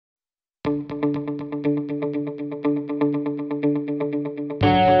The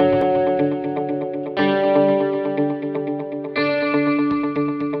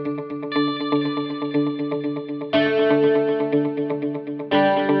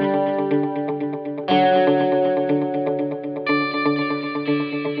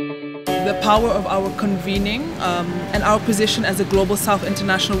power of our convening and our position as a Global South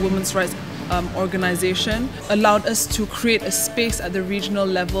International Women's Rights organization allowed us to create a space at the regional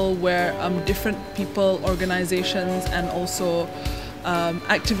level where different people, organizations and also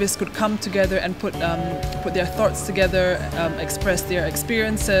activists could come together and put their thoughts together, express their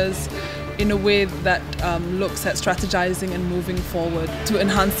experiences in a way that looks at strategizing and moving forward to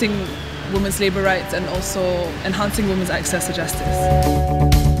enhancing women's labor rights and also enhancing women's access to justice.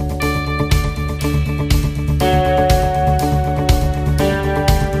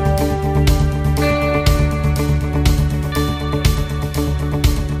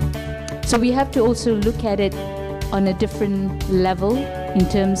 So we have to also look at it on a different level in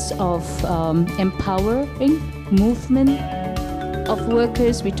terms of empowering movement of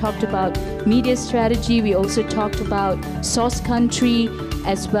workers. We talked about media strategy. We also talked about source country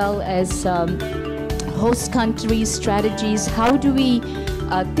as well as host country strategies. How do we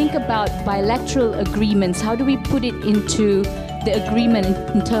think about bilateral agreements? How do we put it into the agreement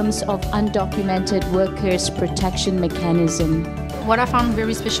in terms of undocumented workers protection mechanism? What I found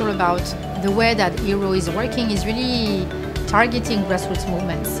very special about the way that IWRAW is working is really targeting grassroots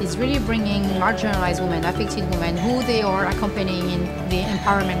movements. It's really bringing marginalized women, affected women, who they are accompanying in the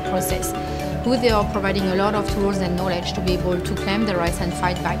empowerment process, who they are providing a lot of tools and knowledge to be able to claim their rights and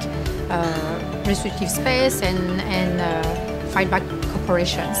fight back restrictive space and fight back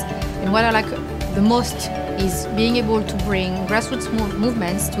corporations. And what I like the most is being able to bring grassroots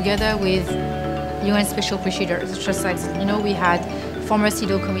movements together with UN special procedures. Just like, we had former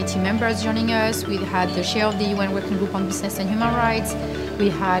CEDAW committee members joining us, we had the chair of the UN Working Group on Business and Human Rights, we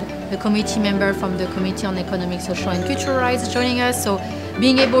had a committee member from the Committee on Economic, Social and Cultural Rights joining us. So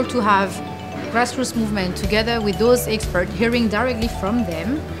being able to have grassroots movement together with those experts, hearing directly from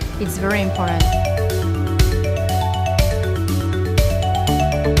them, it's very important.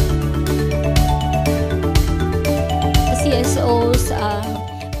 CSOs,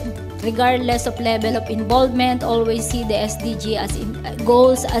 regardless of level of involvement, always see the SDG as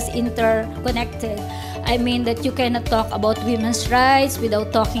goals as interconnected. I mean that you cannot talk about women's rights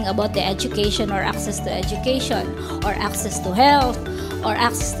without talking about the education or access to education or access to health or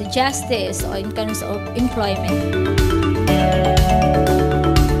access to justice or in terms of employment.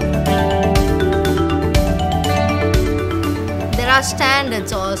 There are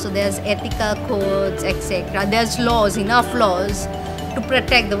standards also, there's ethical codes, etc. There's laws, enough laws to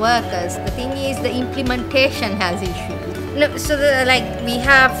protect the workers. The thing is the implementation has issues. So we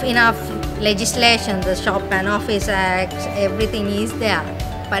have enough legislation, the Shop and Office Act, everything is there.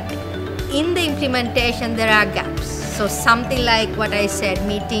 But in the implementation there are gaps. So something like what I said,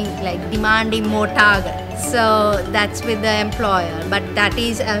 demanding more targets. So that's with the employer, but that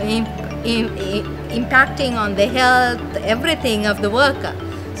is impacting on the health, everything of the worker.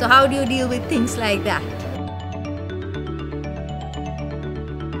 So how do you deal with things like that?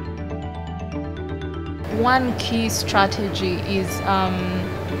 One key strategy is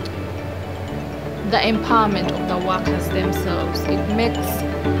the empowerment of the workers themselves. It makes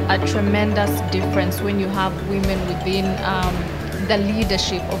a tremendous difference when you have women within the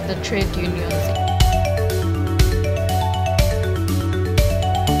leadership of the trade unions.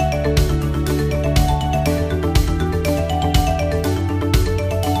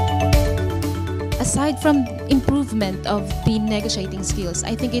 Aside from improvement of the negotiating skills,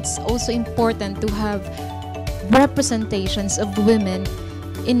 I think it's also important to have representations of women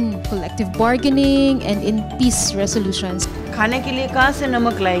in collective bargaining and in peace resolutions. खाने के लिए कहाँ से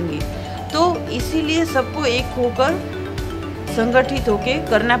नमक लाएंगे? तो इसीलिए सबको एक होकर संगठित होके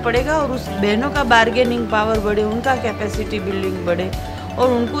करना पड़ेगा और उस बहनों का बार्गेनिंग पावर बढ़े, उनका कैपेसिटी बिल्डिंग बढ़े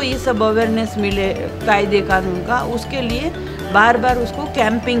और उनको ये सब अवेयरनेस मिले कायदे कानून का। उसके लिए बार बार उसको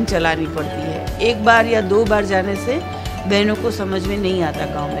कैंपिंग चलानी पड़ती है। एक बार या दो बार जाने से बहनों को समझ में नहीं आता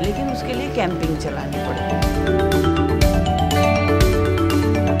गांव में, लेकिन उसके लिए कैंपिंग चलानी पड़ती है।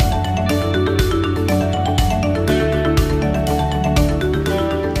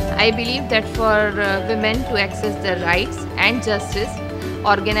 I believe that for women to access their rights and justice,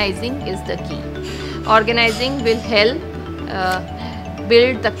 organizing is the key. Organizing will help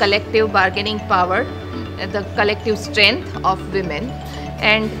build the collective bargaining power, the collective strength of women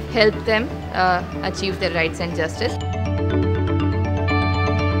and help them achieve their rights and justice.